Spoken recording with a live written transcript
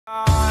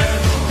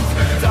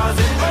Does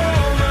it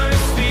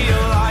almost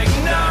feel like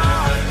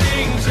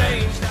nothing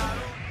changed?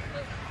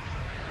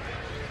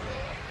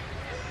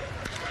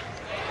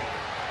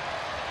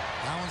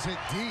 That one's hit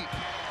deep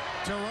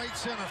to right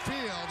center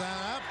field, and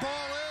that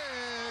ball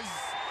is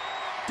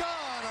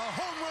gone. A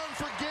home run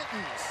for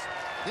Gittins.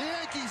 The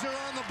Yankees are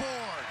on the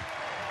board.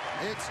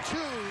 It's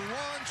 2-1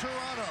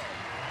 Toronto.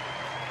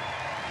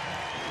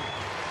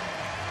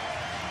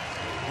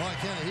 Boy,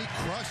 Kenny, he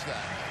crushed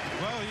that.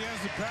 Well, he has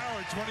the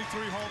power.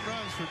 23 home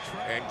runs for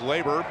Trent. And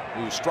Glaber,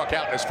 who struck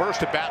out in his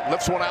first at bat,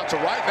 lifts one out to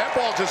right. That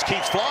ball just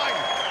keeps flying.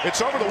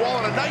 It's over the wall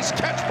and a nice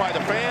catch by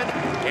the fan.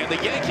 And the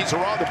Yankees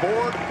are on the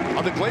board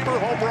on the Glaber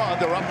home run.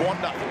 They're up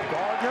 1-0.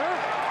 Gardner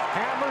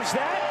hammers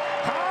that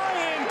high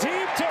and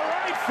deep to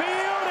right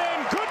field,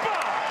 and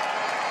goodbye.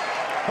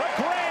 A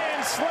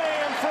grand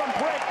slam from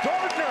Brett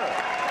Gardner.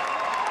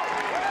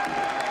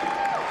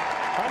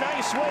 A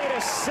nice way to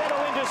settle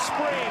into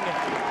spring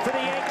for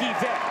the Yankee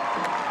vet.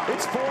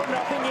 It's 4-0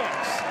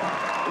 Yanks.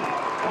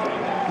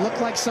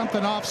 Looked like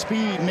something off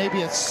speed,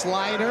 maybe a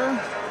slider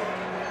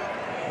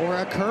or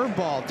a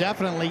curveball.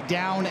 Definitely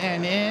down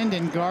and in,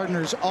 and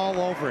Gardner's all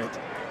over it.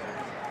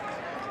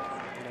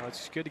 You know,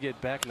 it's good to get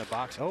back in the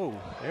box. Oh,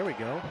 there we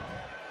go.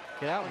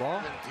 Get out,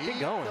 ball. Keep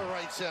going. To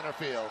right center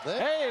field. There.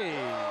 Hey!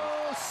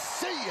 Oh,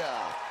 see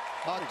ya!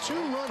 A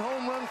 2-run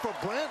home run for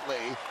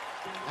Brantley,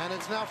 and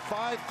it's now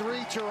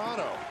 5-3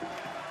 Toronto.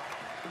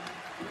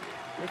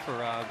 Good for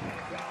Rob.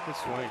 Good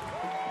swing.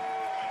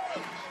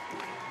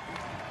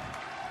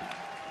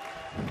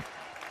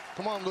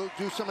 Come on, Luke,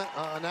 do some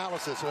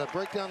analysis.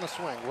 Break down the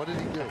swing. What did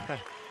he do?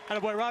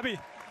 Atta boy, Robbie.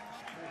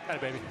 Atta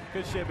baby.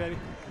 Good shit, baby.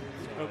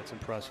 Oh, it's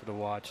impressive to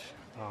watch.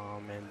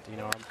 And you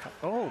know,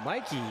 oh,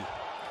 Mikey,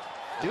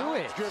 do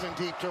it. It's driven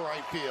deep to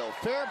right field.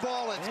 Fair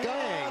ball. It's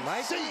gone.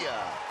 Mikey. See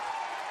ya.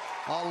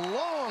 A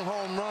long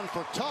home run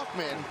for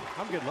Talkman.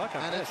 I'm good luck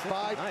on and this. It's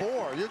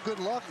 5-4. You're good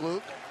luck,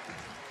 Luke.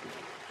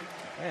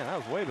 Man, that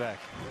was way back.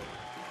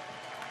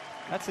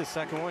 That's his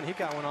second one. He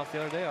got one off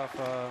the other day off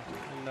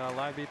in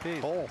live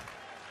BP. Cole.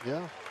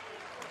 Yeah.